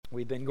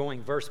We've been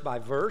going verse by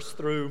verse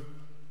through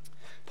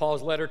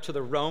Paul's letter to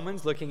the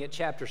Romans, looking at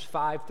chapters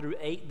 5 through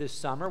 8 this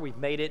summer. We've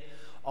made it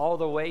all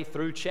the way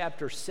through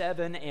chapter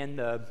 7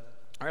 or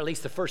at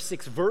least the first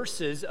 6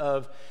 verses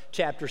of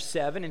chapter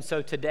 7. And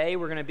so today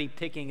we're going to be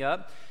picking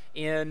up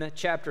in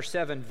chapter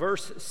 7,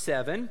 verse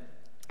 7.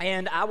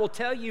 And I will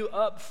tell you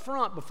up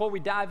front, before we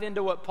dive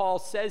into what Paul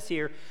says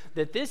here,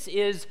 that this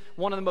is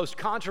one of the most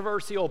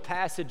controversial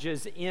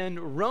passages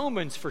in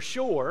Romans for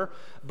sure,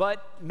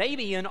 but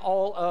maybe in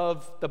all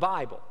of the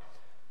Bible.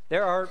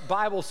 There are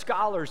Bible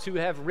scholars who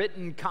have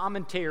written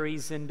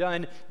commentaries and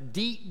done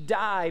deep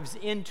dives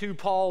into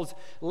Paul's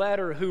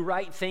letter who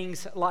write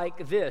things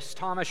like this.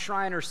 Thomas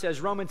Schreiner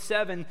says Romans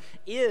 7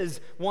 is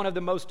one of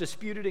the most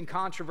disputed and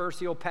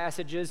controversial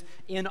passages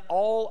in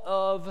all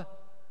of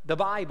the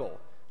Bible.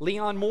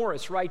 Leon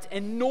Morris writes,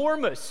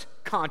 enormous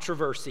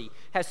controversy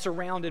has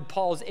surrounded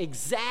Paul's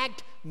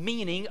exact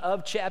meaning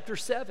of chapter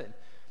 7.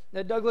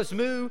 Now, Douglas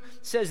Moo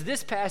says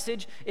this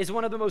passage is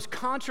one of the most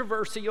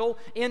controversial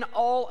in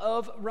all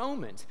of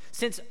Romans.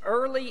 Since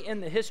early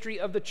in the history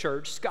of the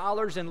church,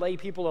 scholars and lay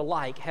people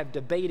alike have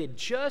debated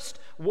just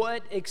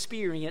what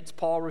experience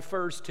Paul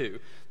refers to.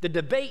 The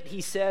debate,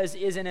 he says,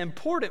 is an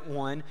important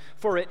one,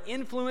 for it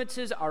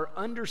influences our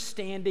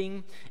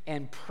understanding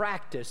and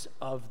practice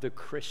of the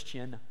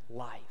Christian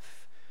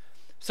life.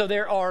 So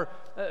there are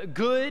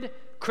good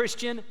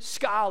Christian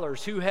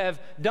scholars who have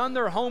done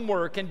their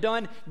homework and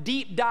done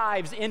deep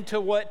dives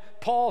into what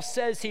Paul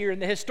says here in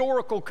the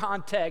historical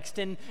context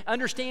and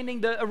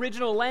understanding the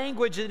original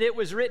language that it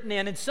was written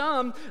in. And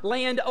some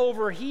land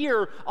over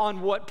here on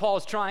what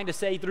Paul's trying to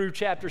say through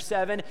chapter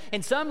 7,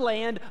 and some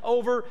land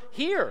over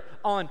here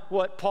on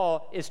what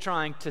Paul is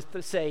trying to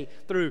say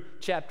through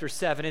chapter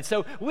 7. And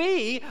so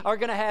we are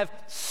going to have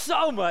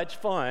so much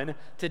fun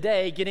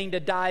today getting to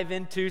dive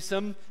into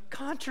some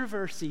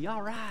controversy.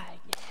 All right,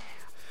 yeah.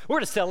 We're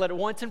going to settle it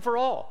once and for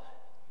all.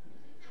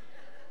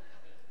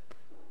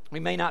 We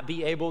may not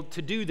be able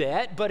to do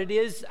that, but it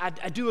is, I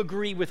do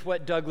agree with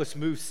what Douglas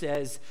Moo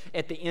says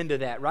at the end of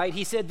that, right?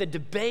 He said the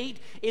debate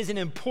is an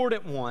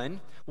important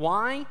one.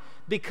 Why?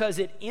 Because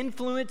it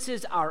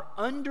influences our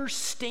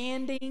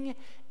understanding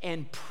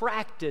and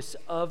practice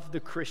of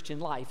the Christian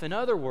life. In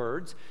other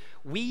words,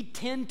 we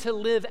tend to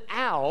live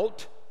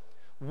out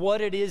what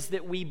it is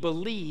that we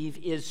believe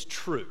is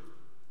true.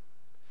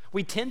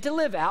 We tend to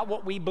live out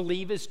what we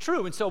believe is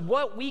true. And so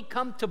what we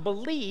come to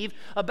believe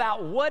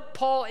about what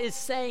Paul is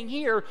saying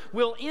here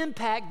will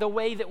impact the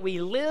way that we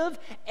live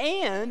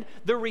and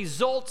the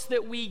results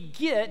that we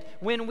get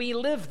when we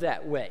live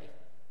that way,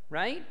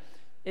 right?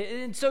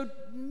 And so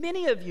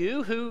many of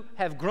you who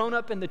have grown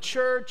up in the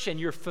church and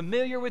you're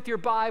familiar with your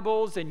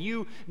Bibles and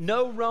you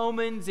know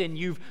Romans and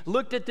you've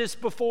looked at this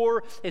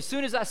before, as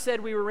soon as I said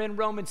we were in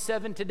Romans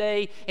 7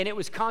 today and it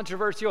was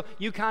controversial,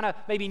 you kind of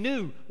maybe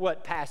knew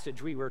what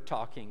passage we were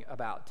talking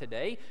about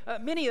today.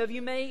 Many of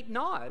you may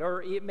not,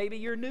 or maybe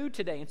you're new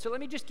today. And so let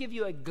me just give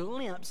you a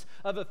glimpse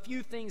of a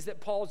few things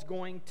that Paul's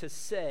going to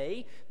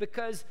say,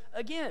 because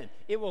again,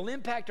 it will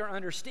impact our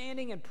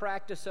understanding and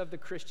practice of the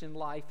Christian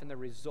life and the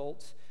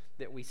results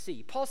that we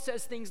see. Paul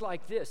says things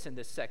like this in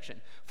this section: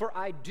 for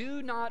I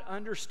do not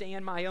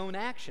understand my own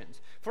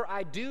actions, for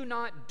I do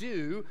not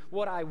do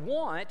what I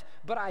want,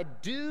 but I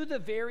do the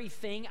very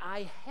thing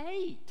I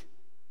hate.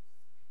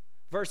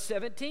 Verse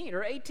 17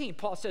 or 18,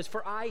 Paul says,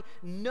 for I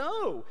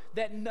know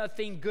that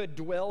nothing good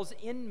dwells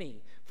in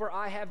me, for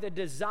I have the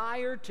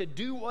desire to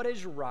do what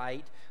is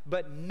right,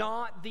 but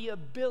not the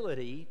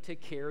ability to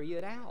carry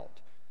it out.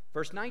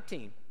 Verse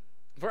 19,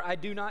 for I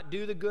do not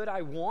do the good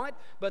I want,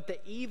 but the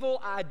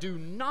evil I do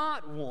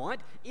not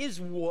want is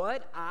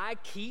what I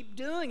keep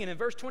doing. And in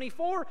verse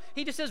 24,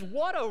 he just says,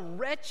 what a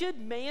wretched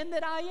man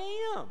that I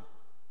am.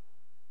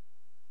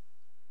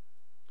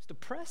 It's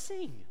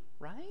depressing,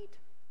 right?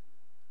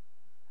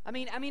 I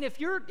mean, if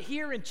you're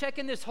here and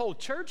checking this whole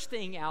church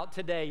thing out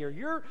today, or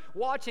you're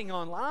watching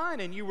online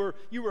and you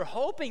were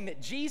hoping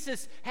that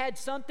Jesus had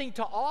something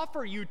to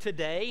offer you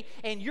today,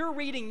 and you're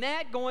reading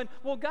that going,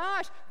 well,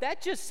 gosh, that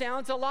just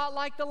sounds a lot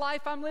like the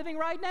life I'm living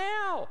right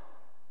now.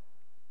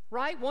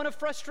 Right? One of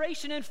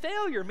frustration and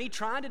failure, me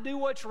trying to do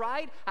what's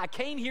right. I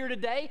came here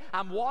today,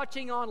 I'm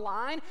watching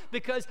online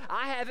because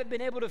I haven't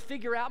been able to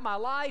figure out my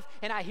life,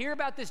 and I hear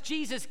about this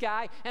Jesus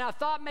guy, and I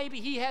thought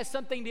maybe he has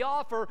something to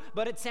offer,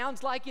 but it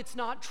sounds like it's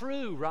not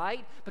true,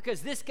 right?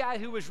 Because this guy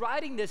who was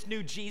writing this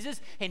knew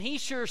Jesus, and he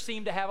sure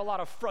seemed to have a lot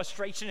of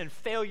frustration and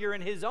failure in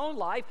his own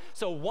life,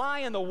 so why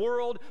in the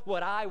world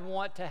would I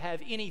want to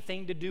have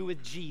anything to do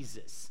with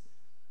Jesus?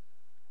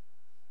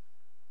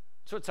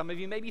 That's what some of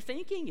you may be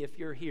thinking if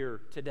you're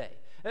here today.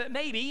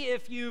 Maybe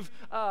if you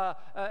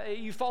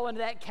fall into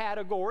that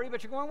category,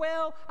 but you're going,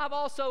 well, I've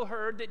also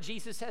heard that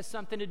Jesus has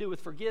something to do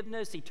with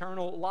forgiveness,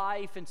 eternal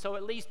life, and so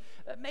at least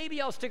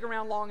maybe I'll stick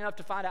around long enough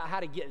to find out how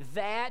to get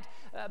that,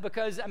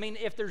 because, I mean,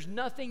 if there's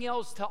nothing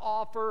else to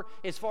offer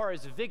as far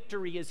as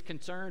victory is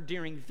concerned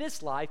during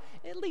this life,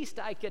 at least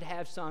I could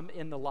have some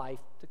in the life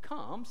to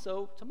come,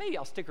 so maybe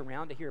I'll stick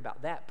around to hear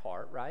about that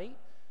part, right?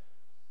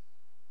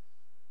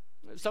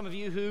 Some of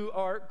you who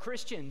are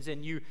Christians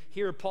and you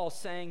hear Paul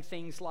saying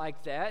things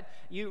like that,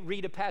 you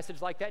read a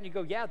passage like that and you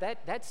go, yeah,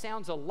 that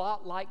sounds a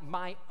lot like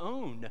my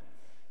own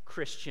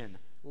Christian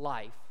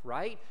life,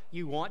 right?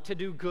 You want to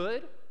do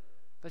good,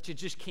 but you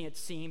just can't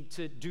seem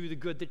to do the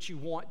good that you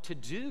want to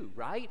do,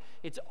 right?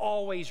 It's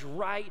always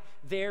right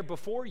there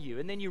before you.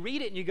 And then you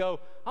read it and you go,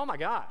 oh my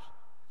gosh,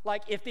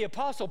 like if the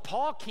Apostle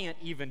Paul can't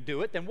even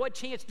do it, then what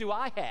chance do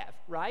I have,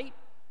 right?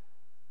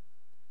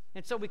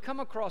 And so we come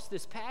across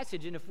this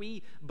passage, and if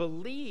we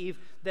believe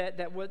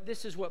that what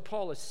this is what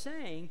Paul is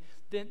saying,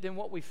 then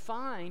what we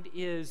find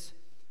is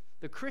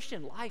the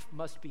Christian life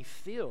must be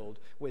filled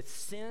with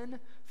sin,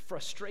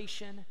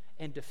 frustration,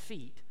 and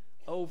defeat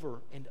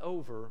over and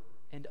over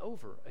and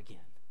over again.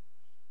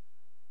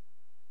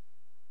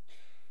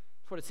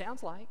 That's what it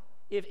sounds like,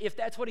 if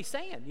that's what he's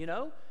saying, you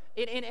know?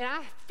 And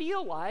I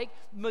feel like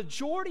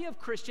majority of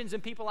Christians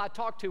and people I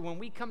talk to, when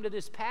we come to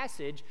this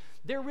passage,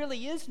 there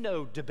really is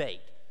no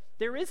debate.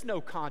 There is no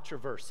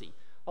controversy.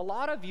 A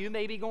lot of you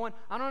may be going,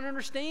 I don't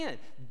understand.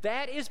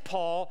 That is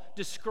Paul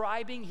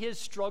describing his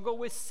struggle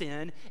with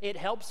sin. It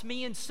helps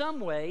me in some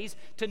ways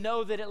to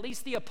know that at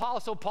least the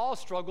Apostle Paul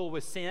struggled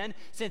with sin,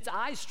 since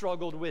I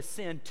struggled with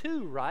sin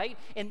too, right?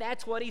 And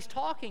that's what he's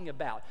talking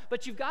about.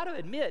 But you've got to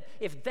admit,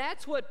 if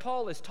that's what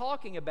Paul is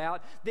talking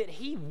about, that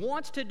he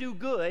wants to do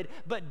good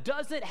but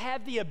doesn't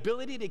have the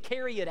ability to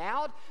carry it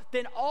out,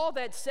 then all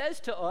that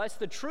says to us,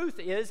 the truth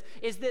is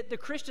that the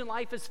Christian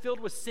life is filled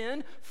with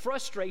sin,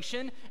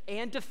 frustration,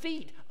 and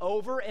defeat.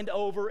 Over and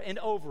over and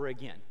over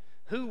again.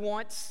 Who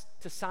wants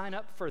to sign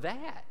up for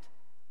that?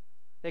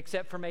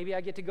 Except for maybe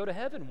I get to go to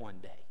heaven one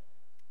day.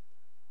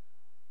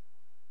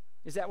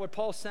 Is that what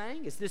Paul's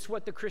saying? Is this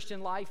what the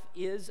Christian life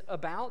is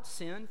about?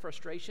 Sin,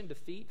 frustration,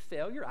 defeat,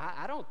 failure?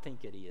 I don't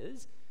think it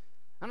is.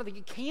 I don't think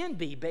it can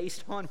be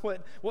based on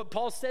what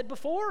Paul said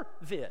before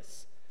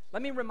this.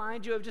 Let me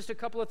remind you of just a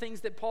couple of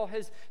things that Paul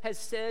has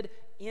said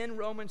in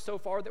Romans so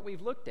far that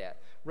we've looked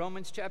at.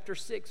 Romans chapter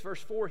 6, verse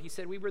 4, he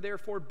said, we were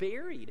therefore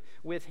buried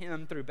with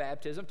him through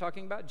baptism,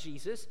 talking about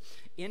Jesus,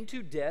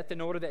 into death, in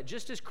order that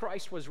just as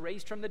Christ was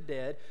raised from the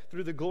dead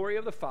through the glory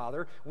of the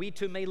Father, we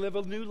too may live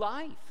a new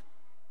life.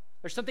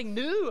 There's something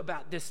new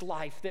about this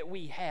life that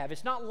we have.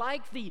 It's not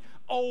like the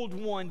old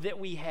one that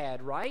we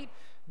had, right?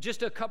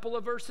 Just a couple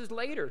of verses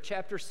later,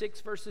 chapter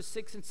 6, verses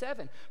 6 and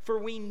 7. For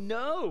we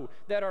know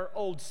that our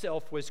old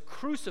self was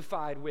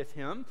crucified with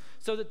him,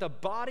 so that the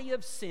body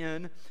of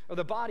sin, or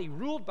the body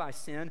ruled by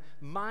sin,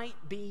 might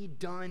be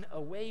done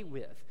away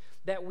with,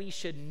 that we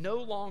should no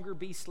longer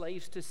be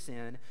slaves to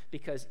sin,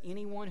 because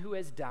anyone who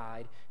has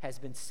died has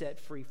been set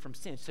free from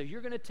sin. So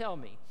you're going to tell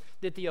me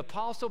that the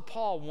Apostle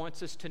Paul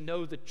wants us to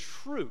know the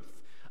truth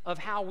of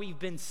how we've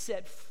been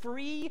set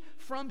free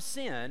from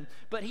sin,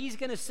 but he's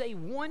going to say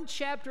one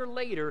chapter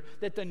later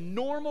that the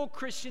normal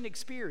Christian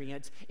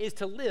experience is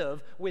to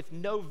live with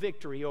no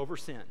victory over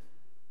sin.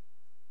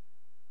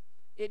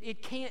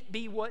 It can't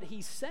be what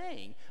he's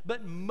saying,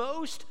 but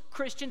most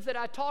Christians that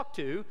I talk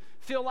to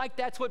feel like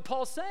that's what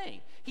Paul's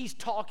saying. He's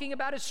talking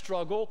about his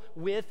struggle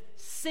with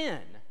sin.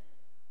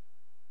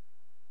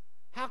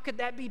 How could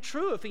that be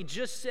true if he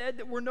just said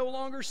that we're no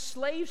longer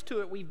slaves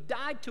to it? We've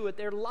died to it.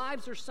 Their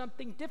lives are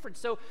something different.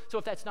 So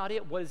if that's not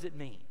it, what does it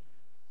mean?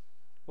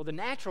 Well, the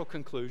natural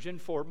conclusion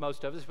for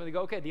most of us, when they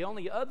go, okay, the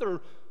only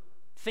other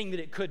thing that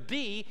it could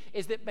be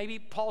is that maybe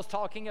Paul's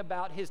talking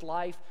about his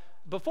life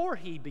before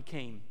he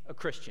became a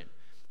Christian,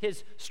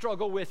 his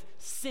struggle with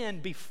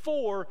sin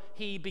before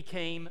he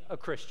became a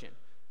Christian.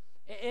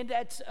 And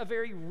that's a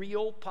very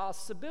real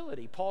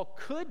possibility. Paul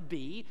could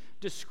be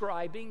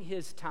describing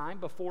his time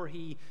before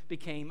he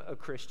became a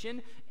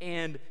Christian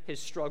and his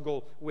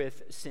struggle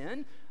with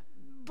sin.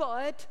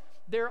 But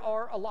there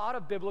are a lot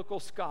of biblical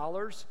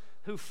scholars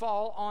who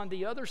fall on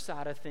the other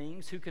side of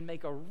things who can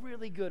make a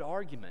really good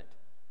argument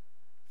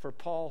for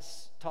Paul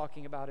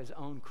talking about his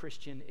own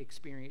Christian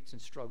experience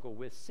and struggle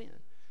with sin.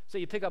 So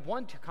you pick up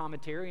one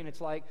commentary and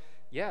it's like,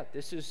 yeah,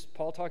 this is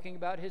Paul talking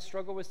about his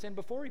struggle with sin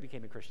before he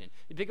became a Christian.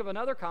 You pick up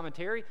another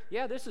commentary,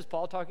 yeah, this is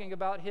Paul talking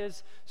about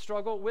his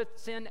struggle with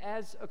sin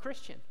as a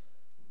Christian.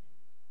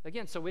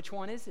 Again, so which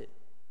one is it?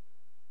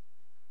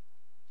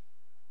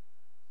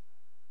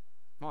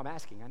 No, I'm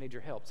asking. I need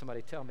your help.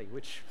 Somebody tell me,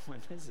 which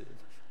one is it?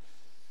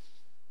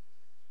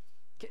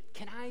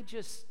 Can I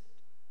just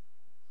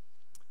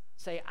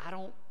say, I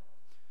don't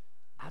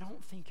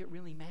think it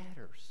really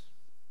matters.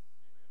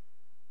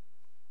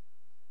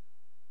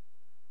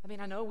 I mean,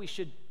 I know we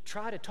should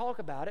try to talk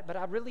about it, but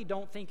I really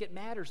don't think it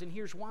matters. And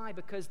here's why,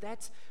 because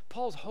that's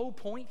Paul's whole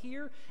point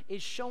here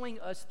is showing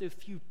us the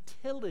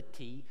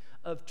futility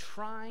of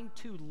trying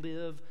to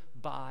live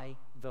by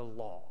the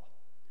law.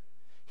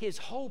 His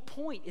whole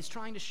point is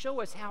trying to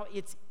show us how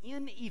it's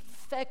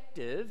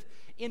ineffective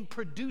in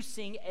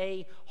producing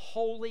a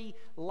holy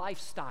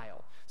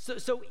lifestyle.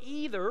 So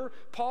either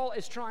Paul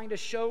is trying to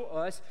show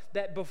us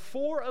that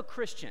before a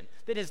Christian,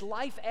 that his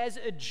life as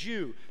a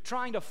Jew,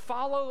 trying to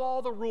follow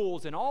all the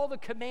rules and all the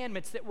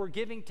commandments that were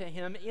given to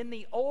him in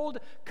the old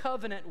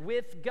covenant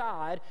with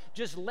God,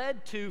 just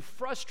led to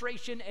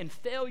frustration and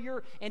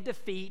failure and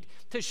defeat,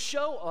 to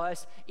show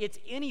us its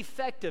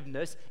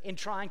ineffectiveness in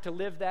trying to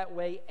live that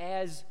way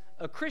as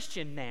a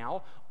Christian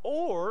now.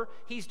 Or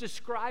he's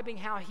describing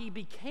how he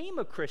became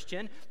a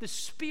Christian. The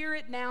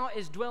Spirit now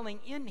is dwelling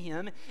in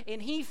him,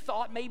 and he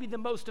thought maybe the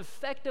most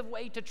effective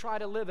way to try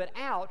to live it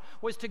out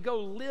was to go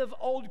live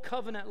old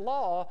covenant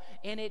law,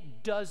 and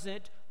it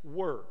doesn't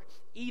work.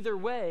 Either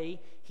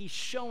way, he's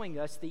showing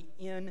us the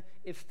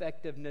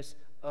ineffectiveness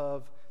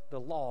of the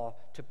law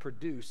to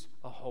produce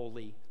a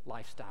holy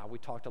lifestyle. We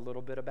talked a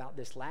little bit about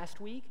this last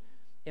week,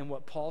 and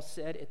what Paul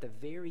said at the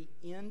very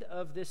end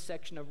of this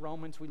section of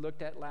Romans we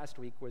looked at last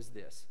week was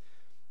this.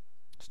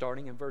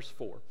 Starting in verse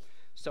 4.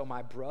 So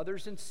my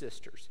brothers and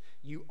sisters,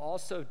 you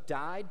also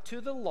died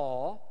to the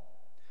law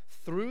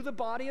through the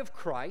body of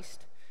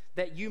Christ,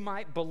 that you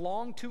might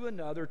belong to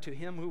another, to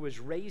him who was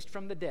raised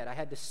from the dead. I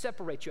had to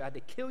separate you. I had to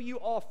kill you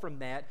off from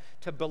that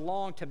to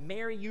belong, to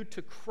marry you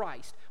to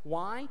Christ.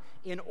 Why?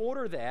 In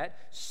order that,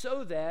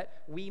 so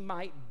that we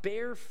might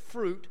bear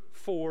fruit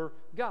for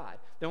God.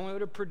 The only way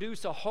to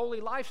produce a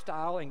holy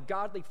lifestyle and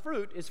godly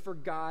fruit is for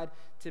God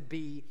to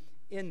be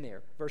in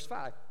there. Verse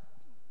 5.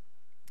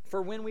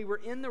 For when we were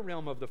in the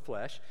realm of the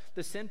flesh,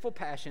 the sinful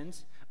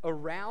passions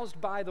aroused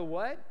by the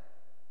what?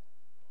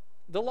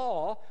 The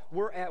law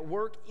were at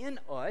work in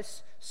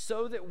us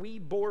so that we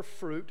bore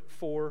fruit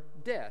for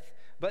death.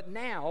 But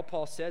now,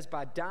 Paul says,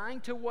 by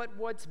dying to what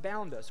once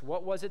bound us.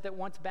 What was it that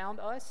once bound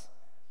us?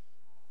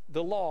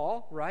 The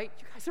law, right?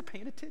 You guys are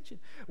paying attention.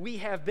 We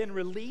have been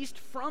released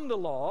from the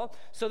law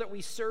so that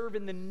we serve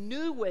in the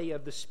new way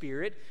of the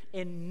Spirit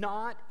and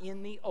not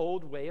in the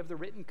old way of the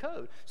written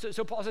code.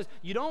 So Paul says,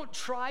 you don't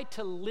try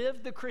to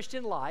live the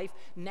Christian life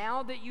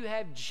now that you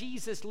have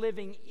Jesus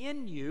living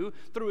in you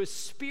through a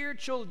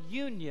spiritual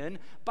union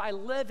by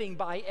living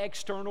by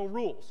external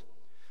rules.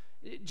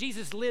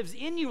 Jesus lives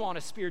in you on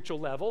a spiritual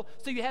level,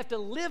 so you have to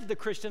live the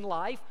Christian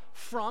life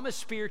from a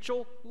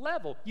spiritual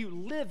level. You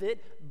live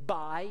it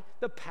by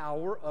the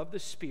power of the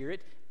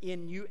Spirit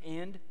in you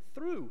and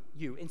through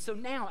you. And so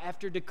now,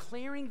 after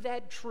declaring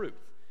that truth,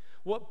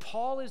 what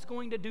Paul is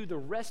going to do the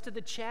rest of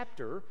the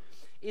chapter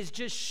is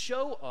just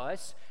show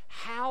us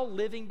how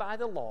living by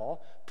the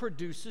law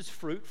produces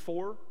fruit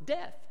for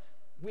death,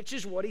 which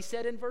is what he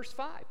said in verse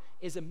 5.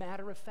 As a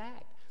matter of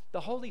fact, the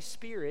Holy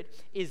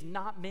Spirit is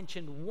not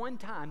mentioned one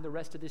time the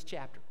rest of this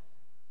chapter.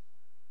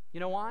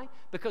 You know why?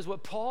 Because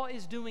what Paul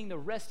is doing the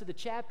rest of the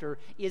chapter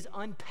is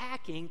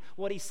unpacking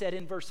what he said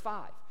in verse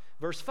 5.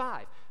 Verse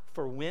 5,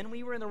 for when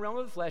we were in the realm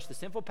of the flesh, the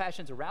sinful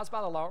passions aroused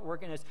by the law were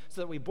working in us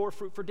so that we bore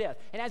fruit for death.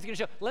 And as he's going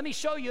to show, let me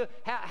show you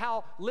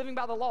how living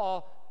by the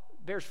law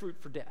bears fruit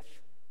for death.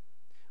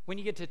 When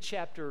you get to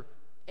chapter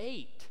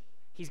 8,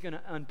 he's going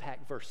to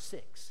unpack verse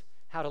 6.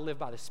 How to live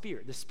by the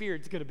Spirit. The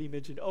Spirit's going to be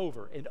mentioned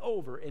over and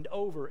over and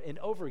over and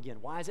over again.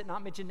 Why is it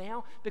not mentioned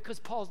now?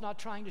 Because Paul's not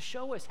trying to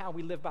show us how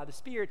we live by the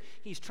Spirit.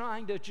 He's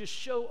trying to just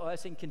show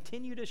us and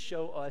continue to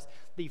show us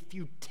the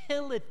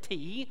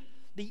futility,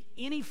 the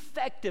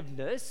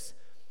ineffectiveness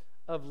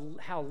of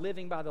how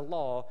living by the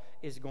law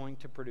is going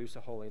to produce a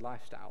holy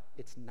lifestyle.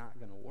 It's not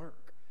going to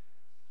work.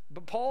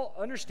 But Paul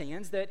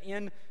understands that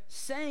in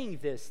saying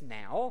this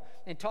now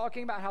and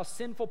talking about how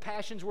sinful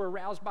passions were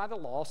aroused by the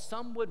law,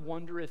 some would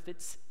wonder if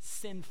it's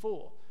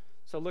sinful.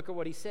 So look at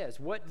what he says.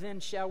 What then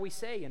shall we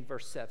say in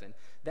verse 7?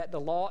 That the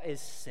law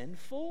is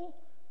sinful?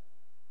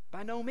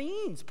 By no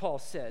means, Paul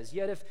says.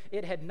 Yet if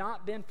it had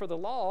not been for the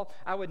law,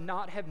 I would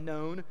not have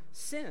known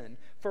sin.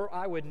 For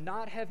I would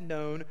not have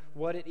known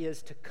what it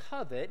is to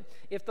covet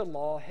if the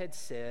law had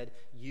said,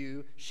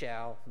 you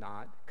shall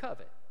not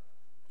covet.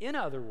 In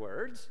other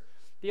words,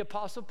 the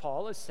Apostle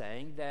Paul is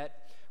saying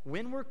that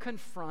when we're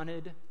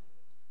confronted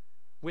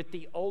with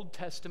the Old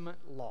Testament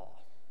law,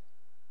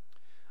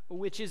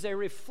 which is a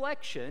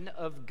reflection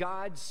of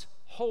God's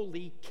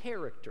holy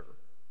character,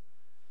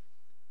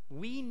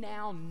 we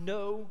now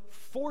know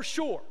for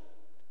sure,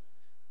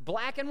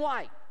 black and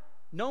white,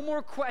 no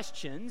more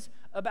questions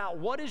about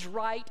what is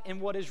right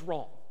and what is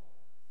wrong.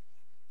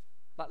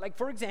 Like,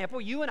 for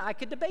example, you and I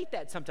could debate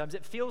that sometimes.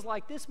 It feels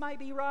like this might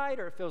be right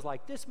or it feels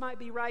like this might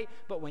be right.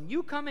 But when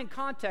you come in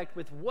contact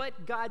with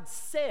what God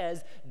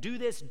says, do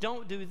this,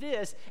 don't do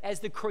this,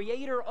 as the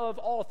creator of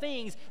all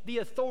things, the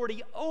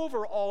authority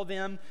over all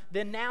them,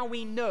 then now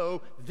we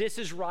know this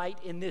is right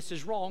and this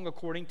is wrong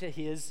according to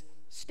his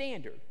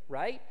standard,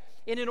 right?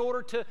 And in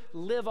order to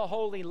live a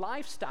holy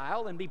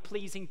lifestyle and be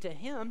pleasing to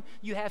him,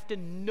 you have to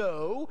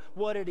know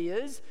what it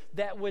is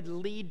that would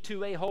lead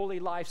to a holy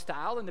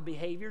lifestyle and the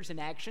behaviors and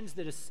actions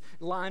that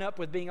line up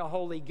with being a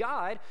holy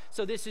God.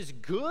 So this is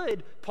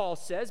good, Paul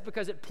says,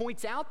 because it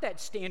points out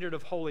that standard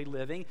of holy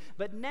living.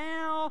 But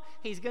now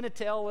he's going to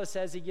tell us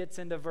as he gets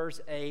into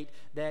verse 8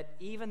 that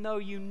even though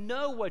you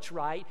know what's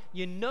right,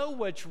 you know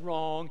what's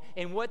wrong,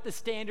 and what the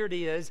standard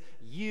is,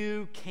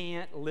 you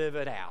can't live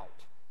it out.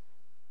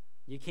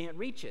 You can't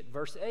reach it.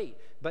 Verse 8,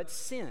 but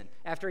sin.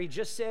 After he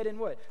just said in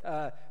what?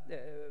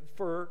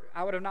 For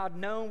I would have not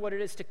known what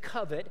it is to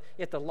covet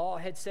if the law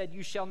had said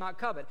you shall not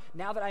covet.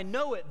 Now that I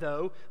know it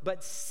though,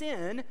 but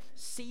sin,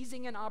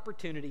 seizing an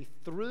opportunity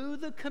through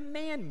the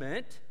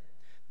commandment,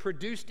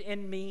 produced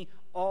in me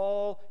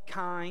all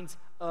kinds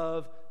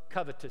of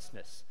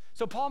covetousness.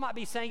 So Paul might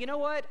be saying, you know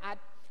what?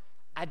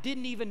 I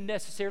didn't even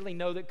necessarily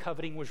know that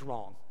coveting was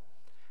wrong.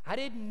 I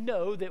didn't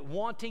know that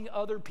wanting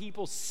other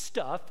people's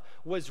stuff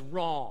was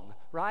wrong,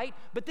 right?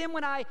 But then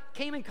when I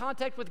came in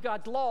contact with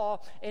God's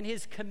law and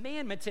his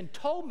commandments and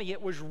told me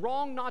it was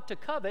wrong not to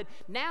covet,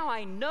 now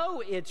I know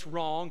it's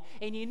wrong.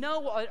 And you know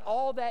what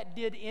all that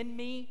did in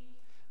me?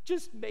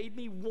 Just made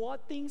me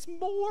want things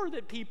more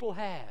that people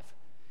have.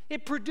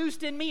 It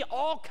produced in me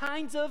all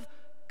kinds of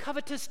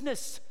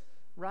covetousness,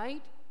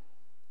 right?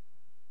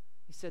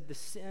 He said the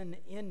sin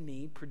in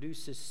me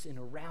produces and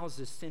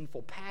arouses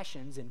sinful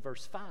passions in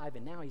verse 5,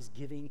 and now he's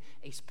giving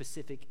a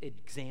specific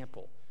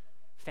example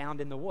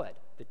found in the what?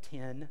 The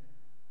 10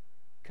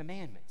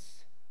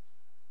 Commandments.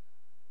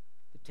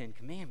 The 10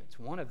 Commandments.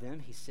 One of them,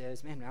 he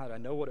says, man, now that I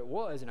know what it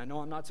was, and I know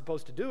I'm not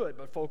supposed to do it,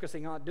 but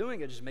focusing on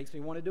doing it just makes me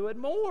want to do it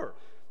more.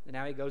 And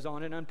now he goes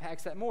on and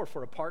unpacks that more.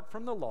 For apart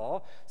from the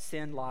law,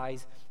 sin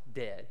lies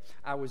dead.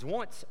 I was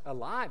once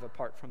alive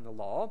apart from the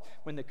law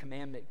when the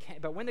commandment came,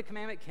 but when the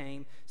commandment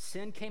came,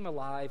 sin came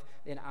alive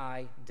and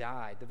I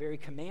died. The very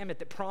commandment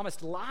that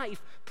promised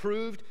life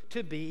proved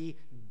to be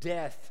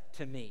death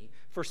to me.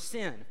 For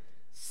sin,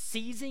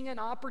 seizing an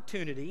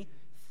opportunity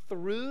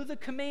through the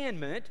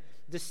commandment,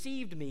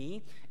 deceived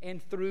me,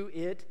 and through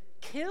it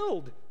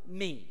killed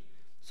me.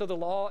 So the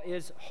law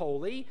is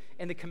holy,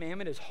 and the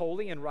commandment is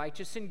holy and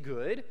righteous and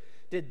good.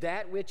 Did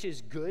that which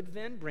is good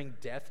then bring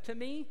death to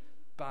me?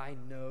 By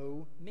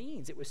no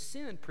means. It was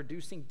sin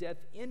producing death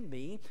in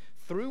me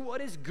through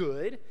what is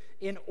good,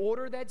 in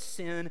order that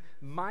sin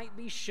might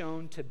be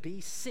shown to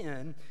be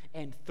sin,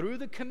 and through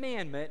the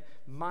commandment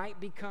might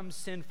become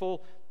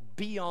sinful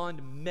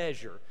beyond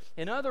measure.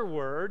 In other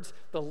words,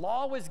 the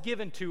law was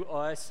given to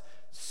us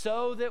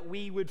so that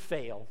we would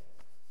fail.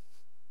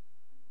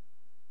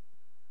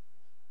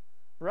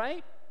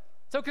 Right?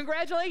 So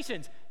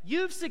congratulations,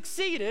 you've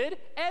succeeded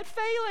at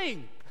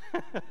failing.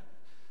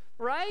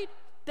 Right?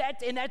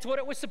 That's what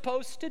it was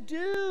supposed to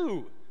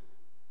do.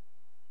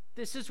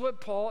 This is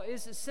what Paul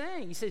is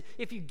saying. He says,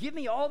 if you give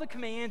me all the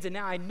commands and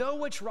now I know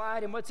what's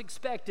right and what's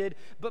expected,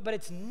 but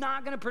it's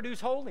not going to produce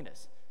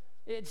holiness.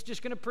 It's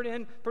just going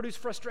to produce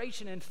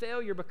frustration and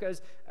failure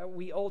because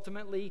we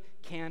ultimately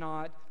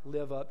cannot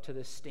live up to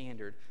the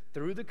standard.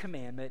 Through the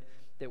commandment,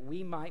 that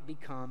we might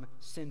become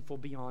sinful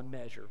beyond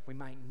measure. We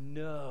might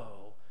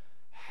know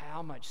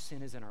how much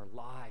sin is in our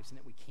lives and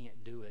that we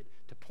can't do it,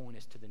 to point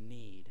us to the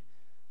need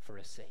for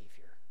a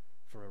Savior,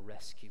 for a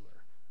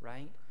rescuer,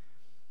 right?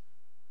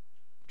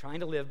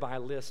 Trying to live by a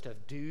list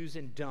of do's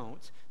and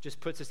don'ts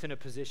just puts us in a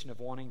position of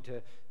wanting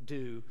to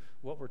do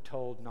what we're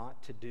told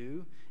not to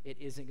do. It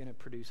isn't going to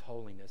produce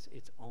holiness.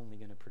 It's only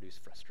going to produce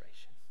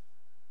frustration.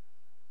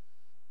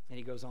 And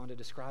he goes on to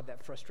describe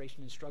that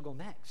frustration and struggle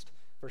next.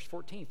 Verse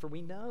 14, for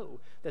we know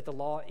that the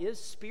law is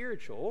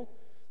spiritual,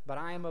 but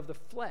I am of the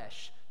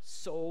flesh,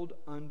 sold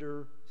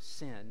under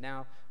sin.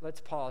 Now, let's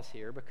pause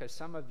here because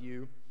some of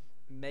you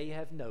may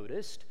have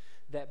noticed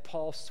that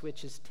Paul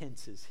switches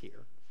tenses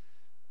here,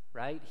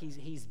 right?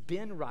 He's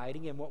been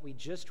writing, and what we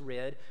just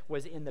read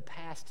was in the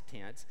past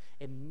tense,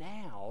 and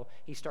now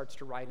he starts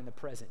to write in the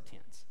present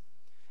tense.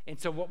 And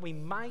so what we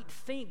might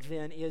think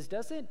then is,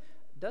 doesn't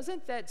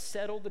that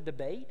settle the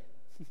debate?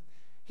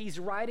 He's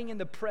writing in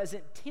the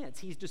present tense.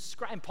 He's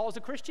describing, Paul's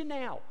a Christian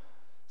now.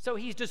 So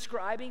he's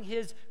describing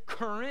his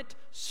current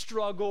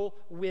struggle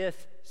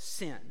with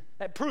sin.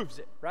 That proves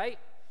it, right?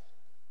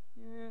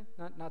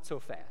 Not so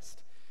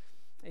fast.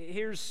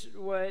 Here's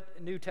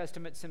what New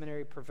Testament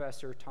seminary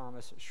professor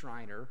Thomas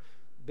Schreiner,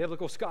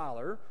 biblical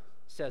scholar,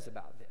 says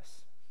about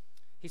this.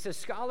 He says,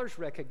 scholars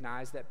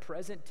recognize that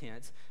present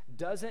tense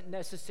doesn't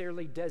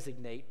necessarily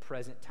designate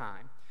present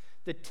time.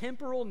 The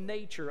temporal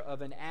nature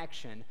of an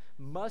action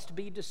must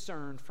be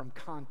discerned from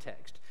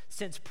context,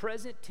 since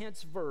present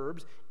tense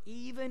verbs,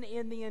 even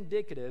in the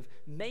indicative,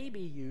 may be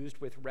used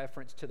with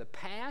reference to the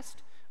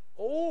past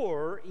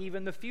or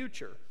even the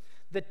future.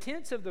 The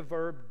tense of the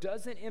verb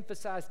doesn't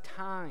emphasize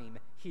time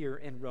here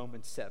in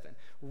Romans 7.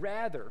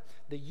 Rather,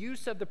 the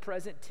use of the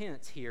present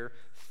tense here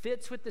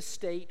fits with the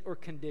state or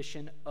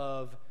condition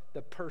of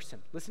the person.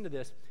 Listen to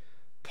this.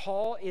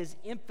 Paul is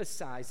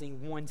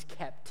emphasizing one's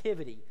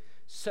captivity,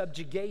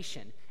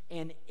 subjugation,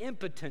 and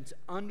impotence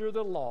under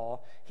the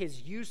law.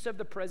 His use of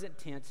the present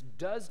tense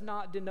does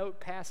not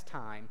denote past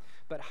time,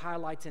 but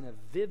highlights in a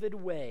vivid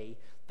way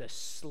the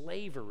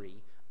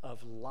slavery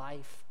of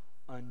life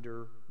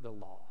under the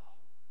law.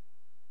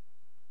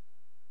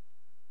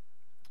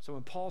 So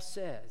when Paul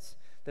says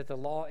that the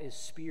law is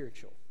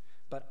spiritual,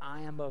 but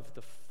I am of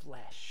the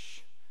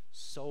flesh,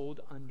 sold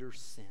under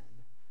sin,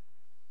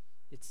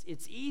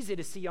 it's easy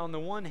to see on the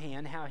one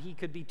hand how he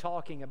could be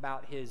talking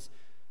about his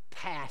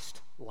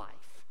past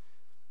life,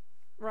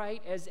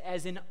 right?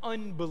 As an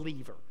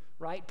unbeliever,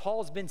 right?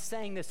 Paul's been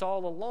saying this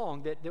all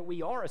along, that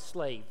we are a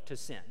slave to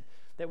sin.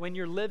 That when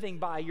you're living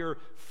by your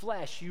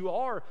flesh, you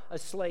are a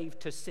slave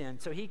to sin.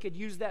 So he could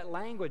use that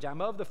language.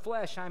 I'm of the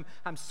flesh.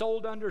 I'm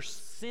sold under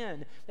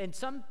sin. And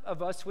some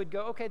of us would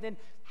go, okay, then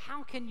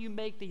how can you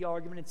make the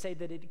argument and say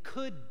that it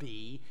could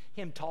be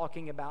him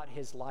talking about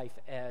his life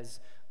as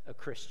a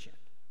Christian?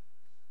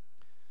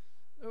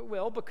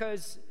 Well,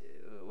 because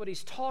what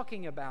he's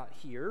talking about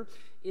here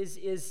is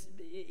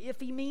if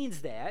he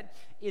means that,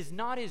 is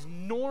not his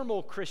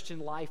normal Christian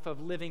life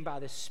of living by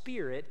the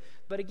Spirit,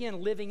 but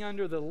again, living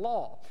under the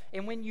law.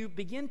 And when you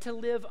begin to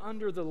live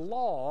under the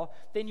law,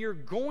 then you're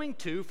going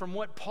to, from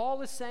what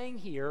Paul is saying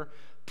here,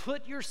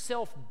 put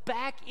yourself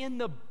back in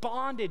the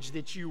bondage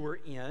that you were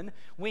in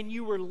when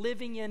you were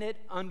living in it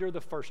under the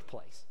first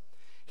place.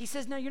 He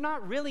says, no, you're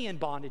not really in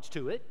bondage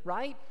to it,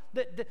 right?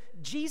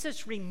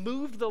 Jesus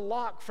removed the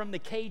lock from the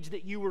cage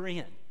that you were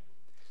in.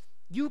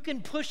 You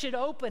can push it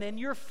open and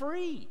you're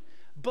free.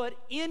 But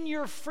in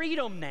your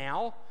freedom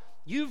now,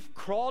 you've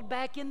crawled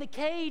back in the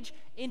cage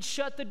and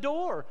shut the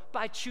door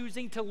by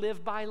choosing to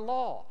live by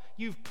law.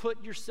 You've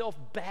put yourself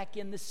back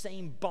in the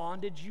same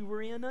bondage you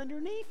were in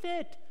underneath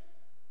it.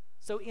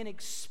 So in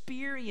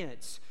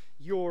experience,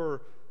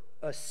 you're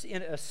a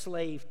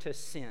slave to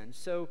sin.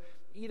 So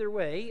either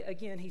way,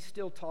 again, he's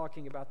still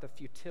talking about the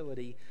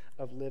futility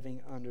of living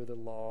under the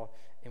law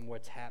and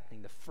what's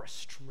happening, the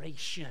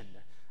frustration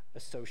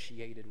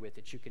associated with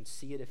it. You can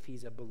see it if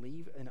he's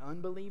an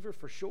unbeliever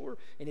for sure,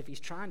 and if he's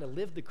trying to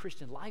live the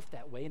Christian life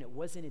that way and it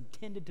wasn't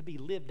intended to be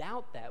lived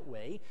out that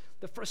way,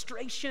 the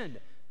frustration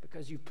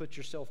because you put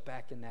yourself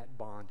back in that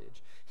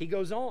bondage. He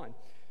goes on,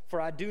 for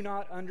I do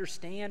not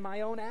understand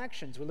my own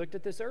actions. We looked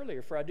at this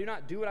earlier. For I do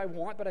not do what I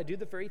want, but I do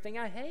the very thing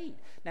I hate.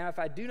 Now, if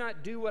I do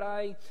not do what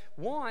I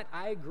want,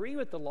 I agree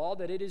with the law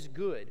that it is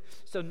good.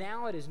 So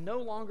now it is no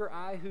longer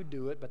I who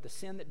do it, but the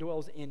sin that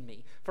dwells in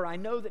me. For I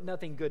know that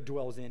nothing good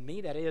dwells in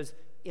me, that is,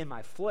 in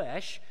my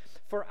flesh.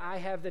 For I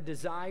have the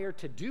desire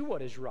to do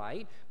what is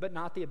right, but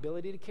not the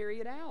ability to carry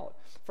it out.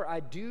 For I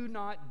do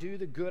not do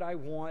the good I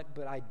want,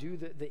 but I do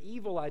the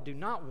evil I do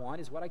not want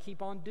is what I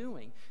keep on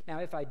doing. Now,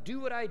 if I do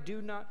what I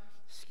do not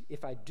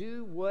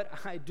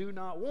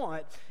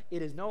want,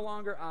 it is no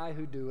longer I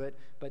who do it,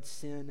 but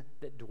sin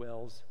that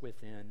dwells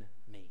within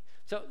me.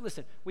 So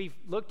listen, we've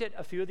looked at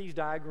a few of these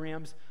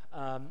diagrams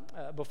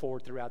before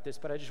throughout this,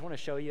 but I just want to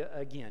show you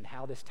again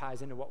how this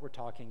ties into what we're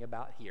talking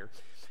about here.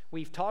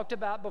 We've talked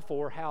about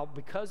before how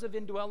because of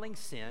indwelling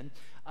sin,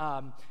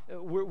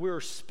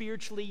 we're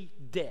spiritually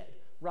dead.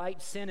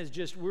 Right? Sin is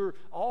just, we're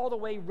all the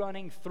way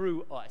running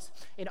through us.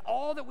 And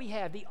all that we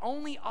have, the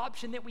only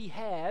option that we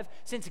have,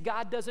 since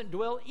God doesn't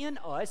dwell in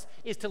us,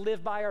 is to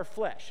live by our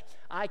flesh.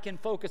 I can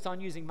focus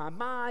on using my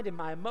mind and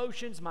my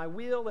emotions, my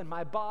will and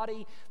my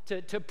body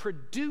to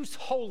produce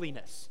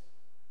holiness.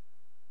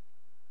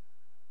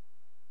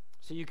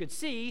 So you could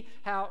see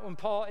how when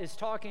Paul is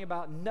talking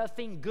about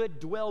nothing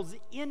good dwells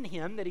in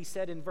him, that he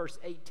said in verse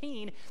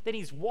 18, that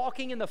he's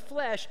walking in the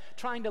flesh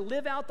trying to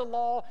live out the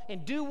law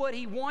and do what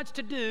he wants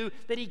to do,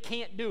 that he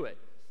can't do it.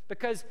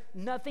 Because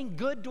nothing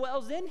good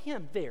dwells in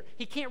him there.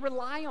 He can't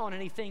rely on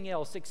anything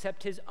else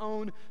except his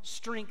own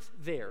strength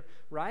there,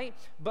 right?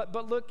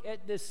 But look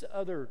at this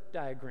other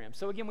diagram.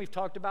 So again, we've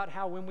talked about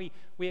how when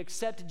we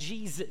accept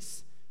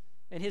Jesus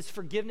and his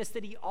forgiveness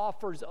that he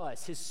offers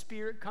us, his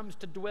Spirit comes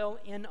to dwell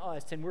in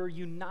us, and we're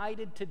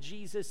united to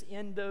Jesus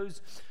in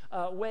those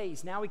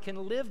ways. Now we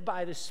can live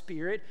by the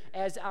Spirit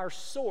as our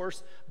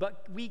source,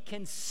 but we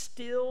can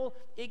still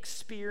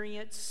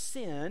experience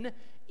sin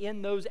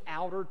in those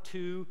outer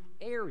two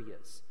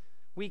areas.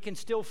 We can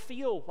still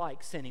feel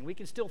like sinning. We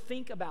can still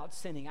think about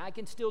sinning. I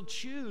can still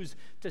choose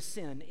to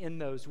sin in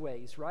those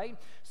ways, right?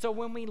 So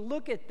when we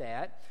look at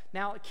that,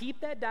 now keep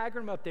that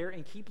diagram up there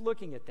and keep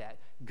looking at that.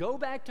 Go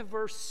back to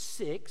verse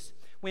 6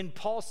 when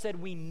Paul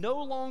said we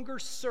no longer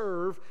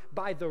serve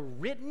by the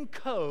written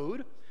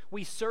code,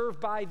 we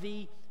serve by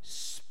the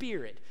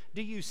Spirit.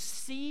 Do you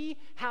see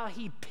how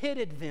he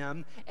pitted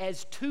them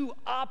as two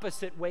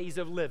opposite ways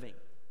of living?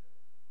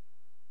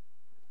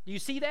 Do you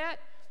see that?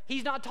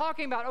 He's not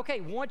talking about,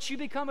 okay, once you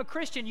become a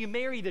Christian, you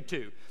marry the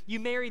two. You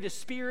marry the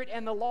Spirit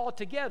and the law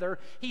together.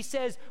 He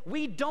says,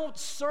 we don't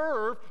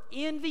serve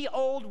in the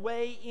old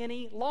way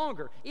any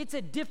longer. It's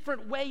a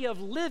different way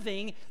of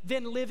living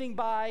than living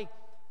by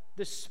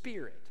the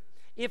Spirit.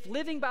 If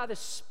living by the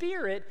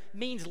Spirit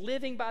means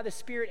living by the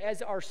Spirit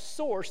as our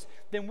source,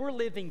 then we're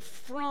living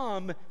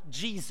from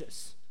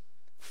Jesus.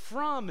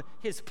 From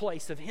his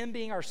place of him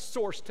being our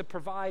source to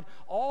provide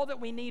all that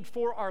we need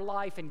for our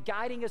life and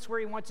guiding us where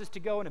he wants us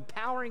to go and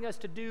empowering us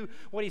to do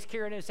what he's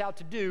carrying us out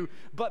to do.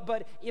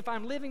 But if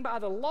I'm living by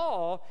the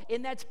law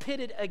and that's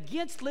pitted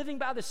against living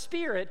by the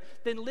Spirit,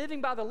 then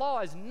living by the law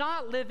is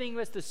not living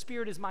as the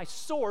Spirit is my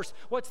source.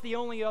 What's the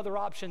only other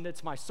option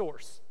that's my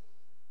source?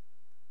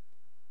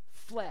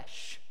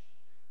 Flesh,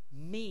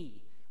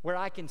 me, where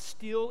I can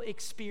still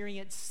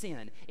experience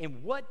sin.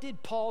 And what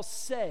did Paul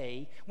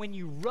say when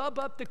you rub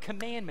up the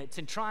commandments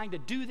and trying to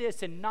do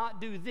this and not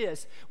do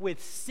this?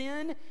 With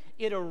sin,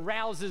 it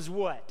arouses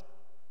what?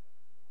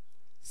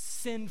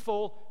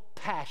 Sinful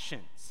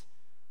passions.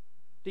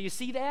 Do you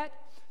see that?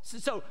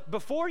 So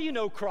before you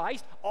know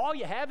Christ, all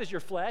you have is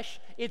your flesh.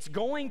 It's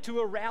going to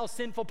arouse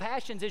sinful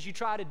passions as you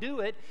try to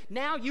do it.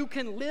 Now you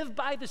can live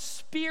by the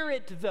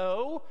Spirit,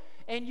 though,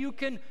 and you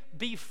can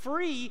be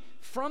free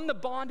from the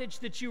bondage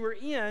that you were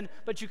in,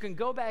 but you can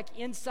go back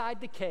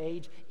inside the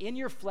cage in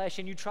your flesh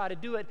and you try to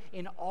do it,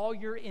 and all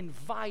you're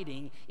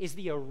inviting is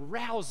the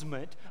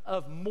arousement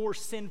of more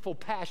sinful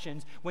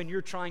passions when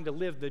you're trying to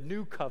live the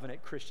new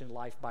covenant Christian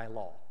life by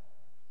law.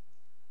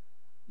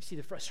 You see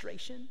the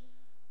frustration?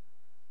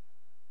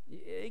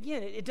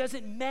 Again, it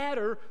doesn't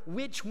matter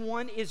which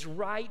one is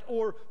right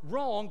or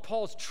wrong.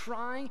 Paul's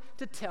trying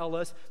to tell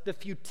us the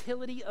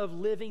futility of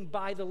living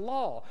by the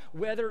law.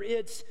 Whether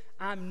it's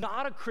I'm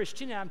not a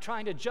Christian and I'm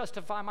trying to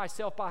justify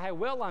myself by how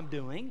well I'm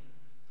doing,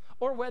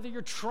 or whether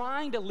you're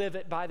trying to live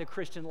it by the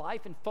Christian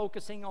life and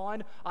focusing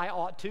on I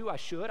ought to, I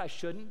should, I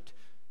shouldn't.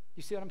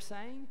 You see what I'm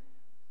saying?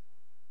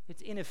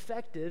 It's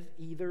ineffective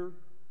either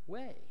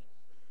way.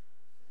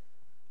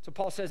 So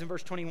Paul says in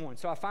verse 21,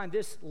 so I find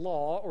this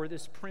law or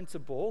this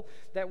principle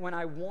that when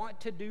I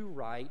want to do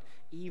right,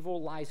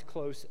 evil lies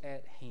close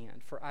at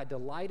hand. For I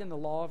delight in the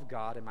law of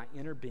God in my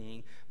inner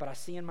being, but I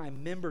see in my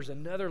members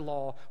another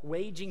law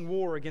waging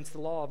war against the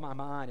law of my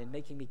mind and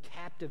making me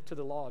captive to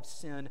the law of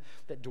sin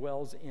that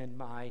dwells in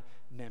my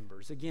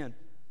members. Again,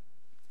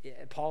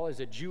 Paul,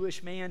 as a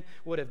Jewish man,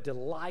 would have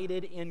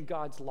delighted in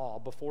God's law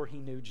before he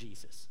knew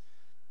Jesus.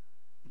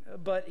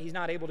 But he's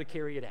not able to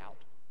carry it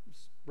out,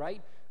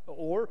 right?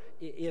 Or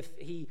if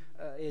he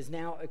is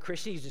now a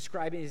Christian, he's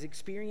describing his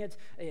experience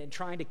and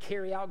trying to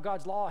carry out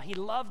God's law. He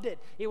loved it.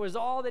 It was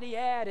all that he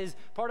had as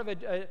part of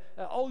an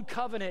old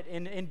covenant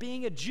and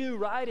being a Jew,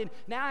 right? And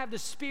now I have the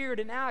Spirit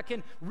and now I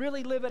can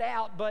really live it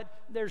out. But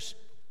there's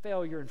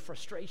failure and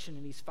frustration,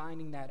 and he's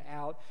finding that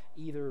out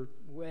either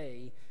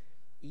way.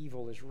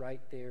 Evil is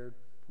right there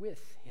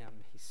with him,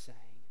 he's saying.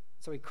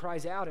 So he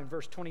cries out in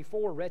verse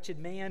 24, wretched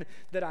man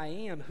that I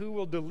am, who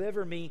will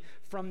deliver me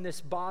from this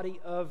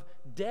body of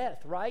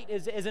death, right?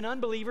 As an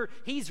unbeliever,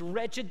 he's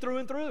wretched through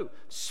and through.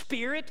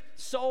 Spirit,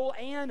 soul,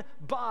 and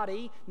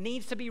body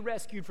needs to be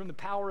rescued from the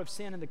power of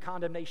sin and the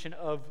condemnation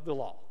of the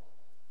law.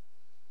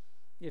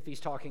 If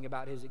he's talking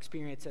about his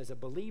experience as a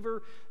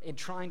believer and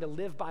trying to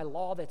live by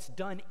law that's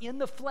done in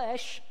the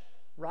flesh,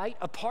 right,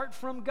 apart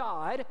from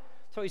God,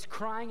 so he's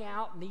crying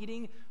out,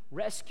 needing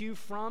rescue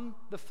from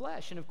the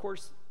flesh. And of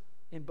course,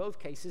 in both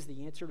cases,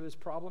 the answer to his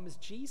problem is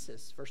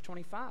Jesus. Verse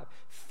 25,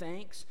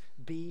 thanks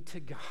be to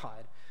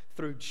God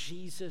through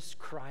Jesus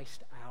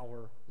Christ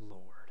our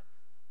Lord.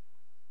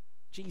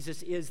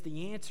 Jesus is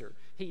the answer.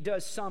 He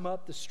does sum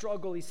up the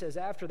struggle, he says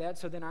after that,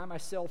 so then I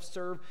myself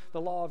serve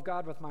the law of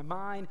God with my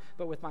mind,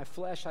 but with my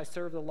flesh I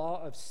serve the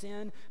law of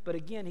sin. But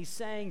again, he's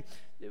saying,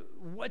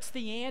 what's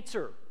the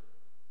answer?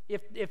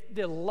 If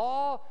the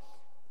law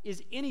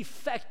is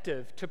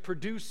ineffective to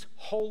produce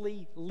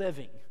holy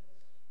living,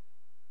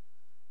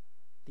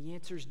 the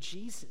answer is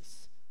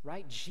Jesus,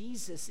 right?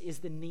 Jesus is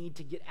the need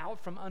to get out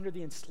from under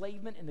the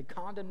enslavement and the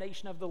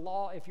condemnation of the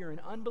law if you're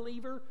an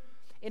unbeliever.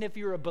 And if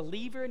you're a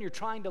believer and you're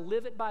trying to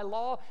live it by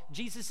law,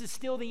 Jesus is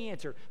still the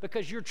answer,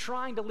 because you're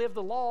trying to live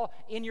the law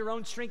in your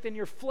own strength and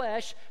your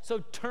flesh. So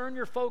turn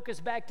your focus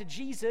back to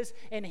Jesus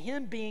and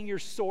him being your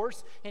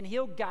source, and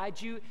he'll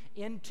guide you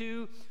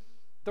into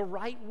the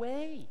right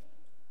way.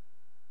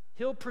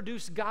 He'll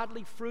produce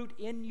godly fruit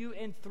in you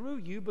and through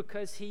you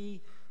because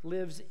he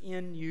lives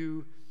in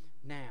you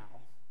now.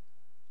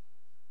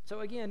 So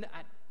again,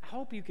 I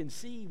hope you can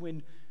see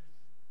when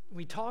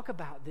we talk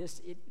about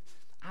this,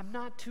 I'm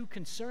not too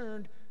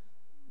concerned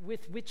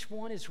with which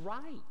one is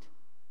right.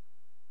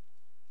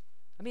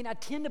 I mean, I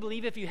tend to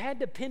believe if you had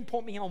to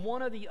pinpoint me on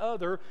one or the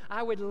other,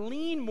 I would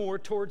lean more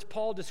towards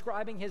Paul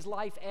describing his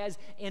life as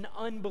an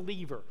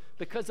unbeliever,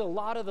 because a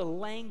lot of the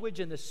language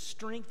and the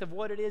strength of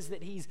what it is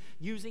that he's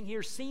using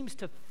here seems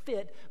to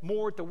fit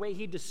more with the way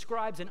he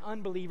describes an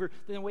unbeliever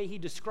than the way he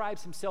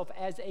describes himself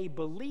as a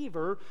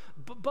believer.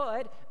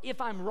 But if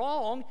I'm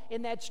wrong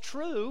and that's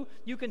true,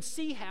 you can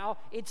see how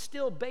it's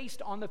still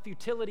based on the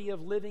futility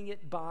of living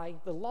it by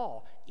the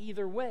law.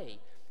 Either way,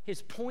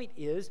 his point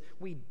is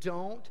we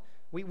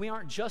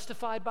aren't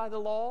justified by the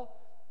law,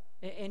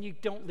 and you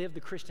don't live the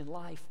Christian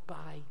life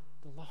by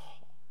the law.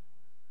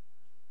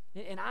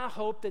 And I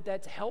hope that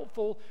that's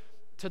helpful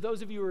to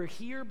those of you who are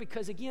here,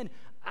 because again,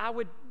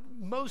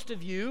 most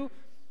of you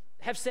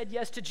have said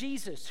yes to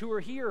Jesus who are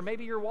here.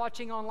 Maybe you're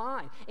watching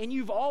online, and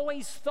you've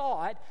always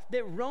thought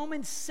that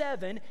Romans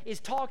 7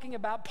 is talking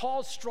about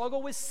Paul's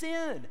struggle with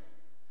sin.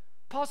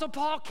 Apostle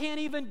Paul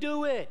can't even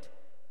do it.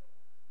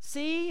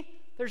 See?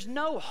 There's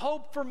no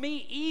hope for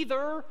me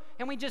either,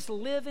 and we just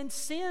live in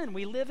sin.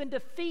 We live in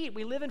defeat.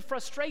 We live in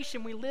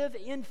frustration. We live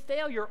in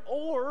failure.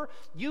 Or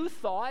you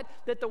thought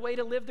that the way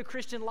to live the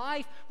Christian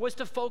life was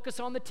to focus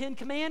on the 10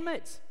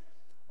 Commandments,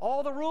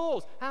 all the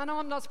rules. I know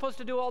I'm not supposed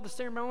to do all the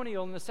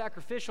ceremonial and the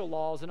sacrificial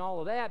laws and all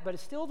of that, but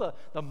it's still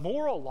the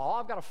moral law.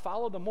 I've got to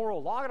follow the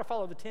moral law. I've got to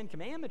follow the 10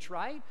 Commandments,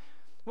 right?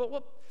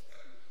 Well,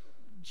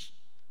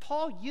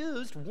 Paul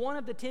used one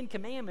of the 10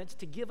 Commandments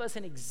to give us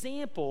an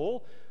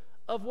example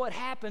of what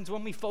happens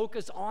when we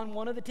focus on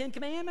one of the 10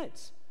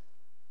 commandments.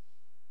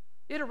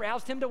 It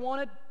aroused him to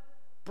want to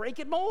break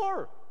it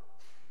more.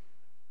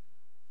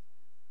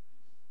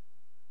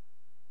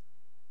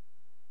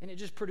 And it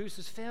just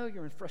produces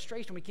failure and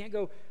frustration. We can't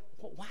go,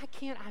 well, why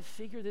can't I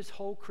figure this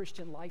whole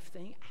Christian life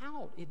thing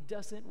out? It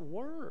doesn't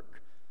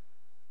work.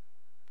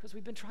 Because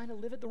we've been trying to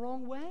live it the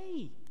wrong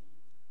way.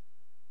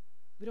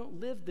 We don't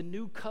live the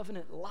new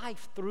covenant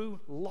life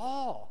through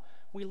law.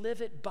 We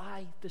live it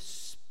by the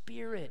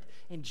Spirit.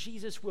 And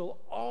Jesus will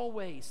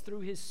always,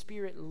 through his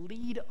Spirit,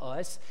 lead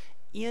us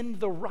in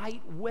the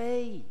right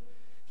way.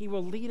 He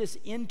will lead us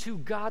into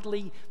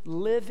godly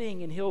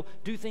living, and he'll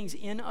do things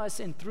in us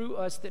and through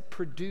us that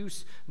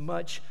produce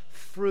much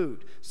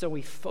fruit. So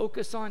we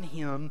focus on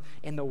him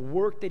and the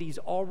work that he's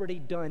already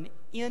done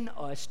in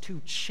us to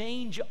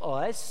change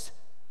us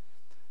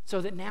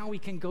so that now we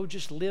can go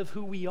just live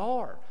who we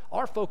are.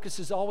 Our focus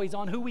is always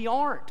on who we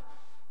aren't.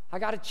 I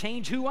got to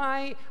change who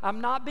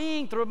I'm not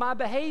being through my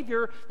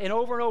behavior. And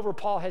over,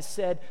 Paul has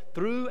said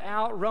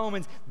throughout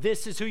Romans,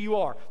 this is who you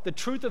are. The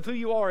truth of who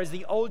you are is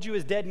the old you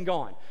is dead and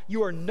gone.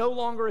 You are no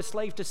longer a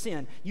slave to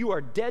sin. You are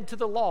dead to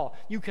the law.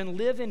 You can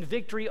live in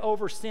victory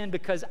over sin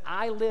because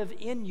I live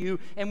in you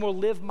and will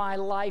live my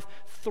life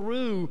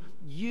through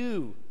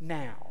you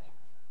now.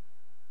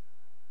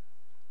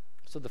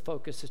 So the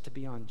focus is to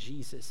be on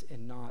Jesus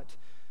and not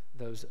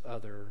those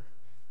other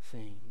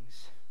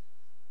things.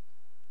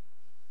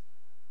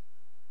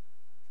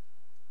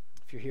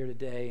 If you're here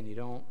today and you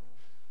don't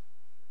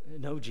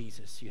know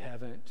Jesus, you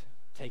haven't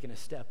taken a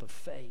step of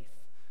faith,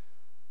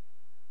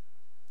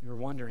 you're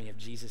wondering if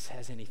Jesus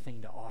has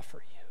anything to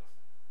offer you.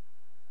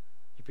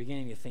 You're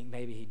beginning to think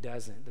maybe he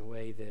doesn't, the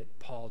way that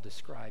Paul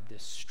described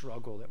this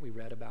struggle that we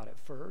read about at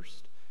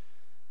first.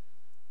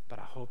 But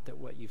I hope that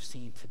what you've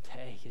seen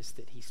today is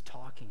that he's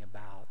talking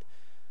about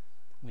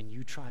when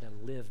you try to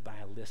live by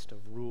a list of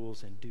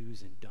rules and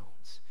do's and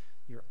don'ts,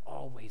 you're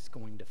always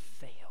going to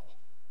fail.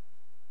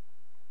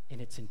 And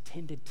it's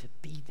intended to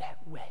be that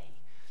way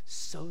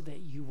so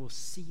that you will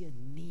see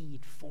a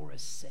need for a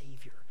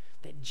Savior,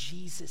 that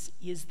Jesus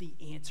is the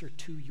answer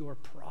to your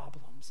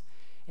problems,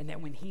 and that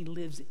when he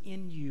lives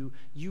in you,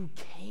 you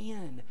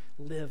can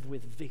live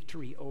with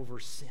victory over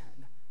sin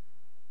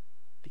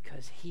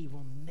because he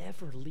will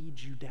never lead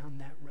you down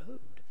that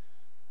road.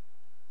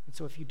 And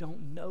so if you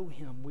don't know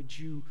him, would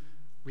you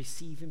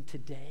receive him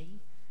today?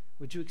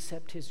 Would you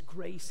accept his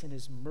grace and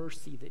his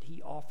mercy that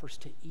he offers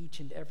to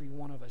each and every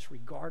one of us,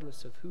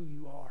 regardless of who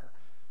you are,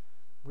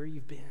 where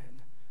you've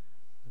been,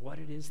 what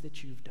it is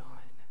that you've done?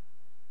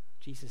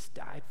 Jesus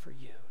died for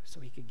you so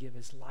he could give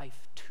his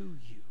life to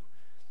you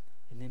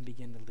and then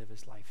begin to live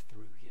his life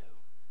through you.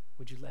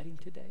 Would you let him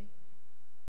today?